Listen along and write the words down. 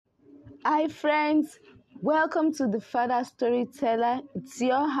Hi friends, welcome to the Father Storyteller. It's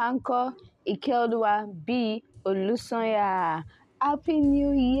your anchor, Ikeoluwa B. Olusanya. Happy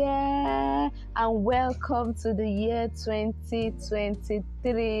New Year and welcome to the year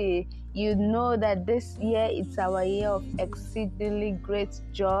 2023. You know that this year it's our year of exceedingly great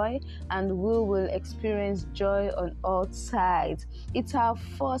joy and we will experience joy on all sides. It's our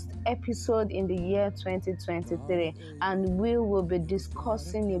first episode in the year 2023 and we will be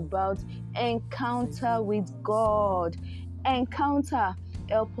discussing about encounter with God. Encounter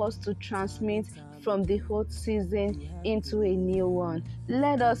help us to transmit from the old season into a new one.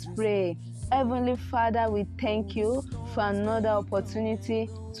 Let us pray. Heavenly Father, we thank you for another opportunity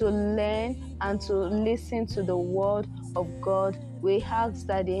to learn and to listen to the word of God. We ask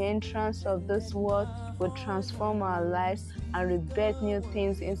that the entrance of this word will transform our lives and rebirth new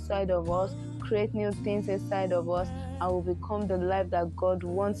things inside of us, create new things inside of us, and will become the life that God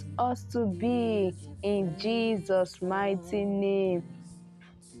wants us to be. In Jesus' mighty name.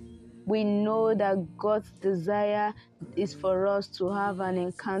 We know that God's desire is for us to have an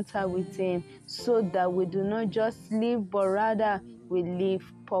encounter with Him so that we do not just live, but rather we live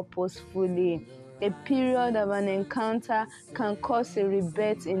purposefully. A period of an encounter can cause a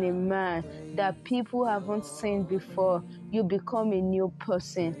rebirth in a man that people haven't seen before. You become a new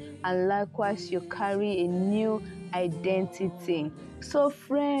person, and likewise, you carry a new identity. So,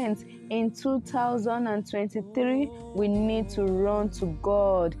 friends, in 2023, we need to run to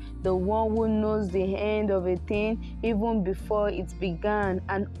God, the one who knows the end of a thing even before it began.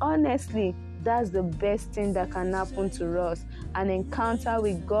 And honestly, that's the best thing that can happen to us. An encounter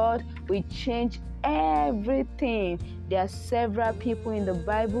with God will change everything. There are several people in the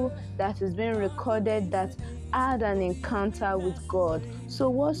Bible that is being recorded that had an encounter with God. So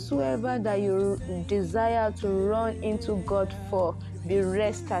whatsoever that you desire to run into God for, be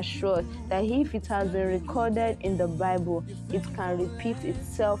rest assured that if it has been recorded in the Bible, it can repeat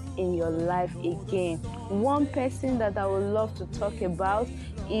itself in your life again. One person that I would love to talk about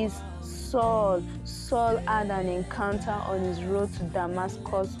is Saul. Saul had an encounter on his road to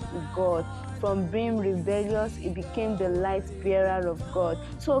Damascus with God. From being rebellious, he became the light bearer of God.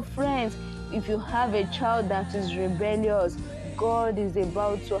 So friends, if you have a child that is rebellious, God is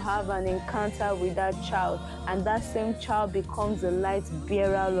about to have an encounter with that child, and that same child becomes the light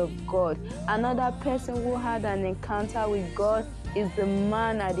bearer of God. Another person who had an encounter with God is the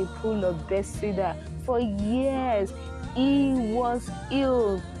man at the pool of Bethesda. For years, he was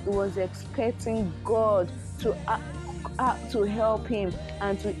ill. He was expecting God to help him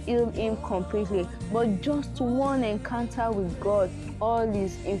and to heal him completely. But just one encounter with God, all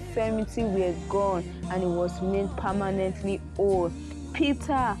his infirmity were gone and he was made permanently whole.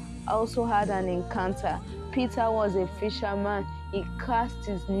 Peter also had an encounter. Peter was a fisherman. He cast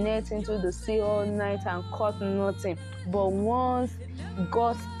his net into the sea all night and caught nothing. But once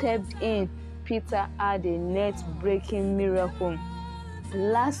God stepped in, Peter had a net-breaking miracle.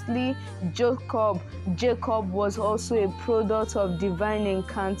 Lastly, Jacob was also a product of divine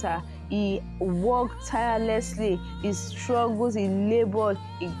encounter. He worked tirelessly, he struggled, he labored,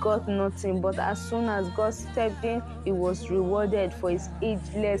 he got nothing. But as soon as God stepped in, he was rewarded for his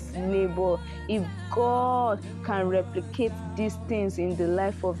ageless labor. If God can replicate these things in the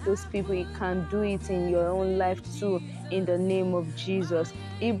life of those people, He can do it in your own life too, in the name of Jesus.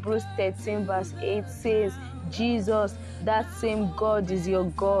 Hebrews 13 verse 8 says, Jesus, that same God is your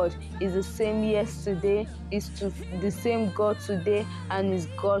God, is the same yesterday, the same God today, and is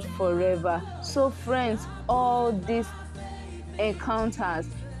God forever. So friends, all these encounters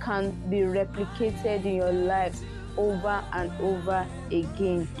can be replicated in your lives over and over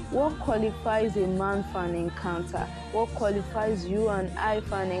again. What qualifies a man for an encounter? What qualifies you and I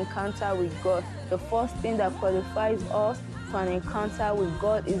for an encounter with God? The first thing that qualifies us for an encounter with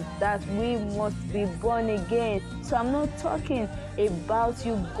God is that we must be born again. So I'm not talking about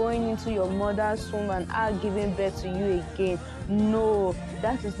you going into your mother's womb and her giving birth to you again. No,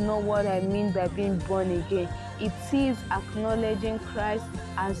 that is not what I mean by being born again. It is acknowledging Christ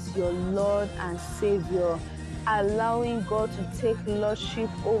as your Lord and Savior, allowing God to take lordship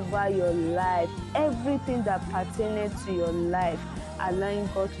over your life, everything that pertains to your life, allowing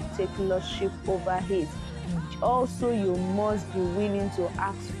God to take lordship over it. Also, you must be willing to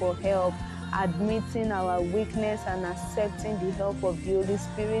ask for help. Admitting our weakness and accepting the help of the Holy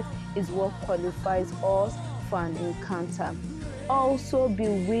Spirit is what qualifies us for an encounter. Also, be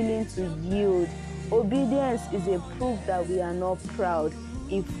willing to yield. Obedience is a proof that we are not proud.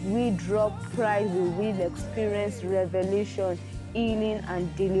 If we drop pride, we will experience revelation, healing,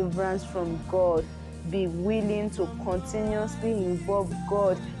 and deliverance from God. be willing to continuously involve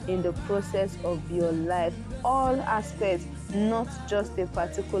God in the process of your life. All aspects, not just a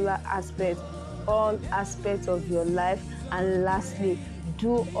particular aspect, all aspects of your life. And lastly,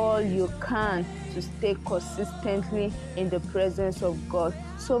 do all you can to stay consistently in the presence of God.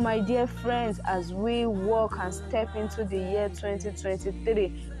 So my dear friends, as we walk and step into the year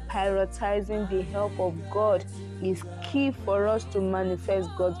 2023, prioritizing the help of God is key for us to manifest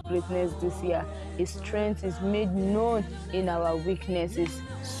God's greatness this year. His strength is made known in our weaknesses,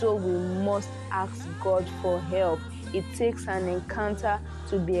 so we must ask God for help. It takes an encounter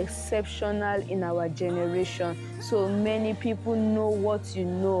to be exceptional in our generation. So many people know what you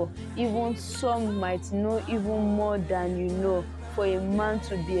know. Even some might know even more than you know. For a man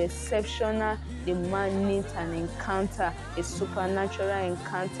to be exceptional, the man needs an encounter, a supernatural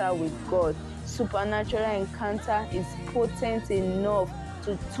encounter with God. Supernatural encounter is potent enough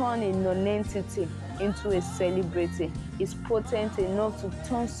to turn a nonentity into a celebrity. It's potent enough to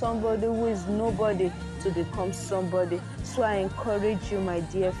turn somebody who is nobody to become somebody. So I encourage you, my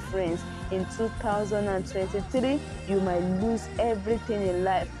dear friends, in 2023, you might lose everything in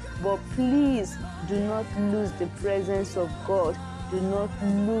life, but please do not lose the presence of God. Do not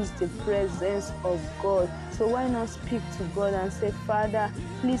lose the presence of God. So why not speak to God and say, Father,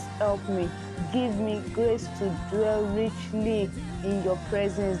 please help me. Give me grace to dwell richly in your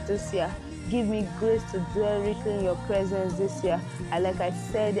presence this year. Give me grace to dwell richly in your presence this year. And like I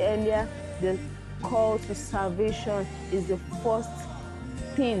said earlier, the call to salvation is the first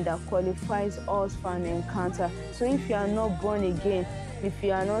thing that qualifies us for an encounter. So if you are not born again, if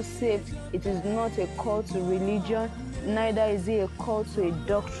you are not saved, it is not a call to religion, neither is it a call to a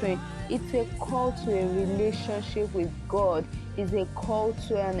doctrine. It's a call to a relationship with God. It's a call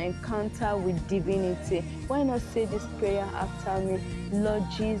to an encounter with divinity. Why not say this prayer after me? Lord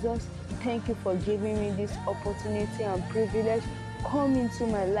Jesus, thank you for giving me this opportunity and privilege. Come into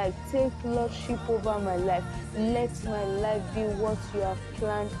my life. Take lordship over my life. Let my life be what you have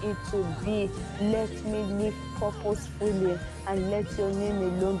planned it to be. Let me live purposefully and let your name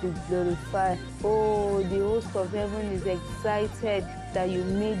alone be glorified. Oh, the host of heaven is excited that you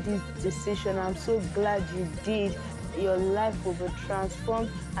made this decision. I'm so glad you did. Your life will be transformed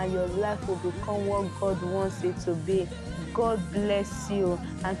and your life will become what God wants it to be. God bless you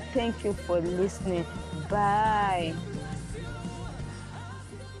and thank you for listening. Bye.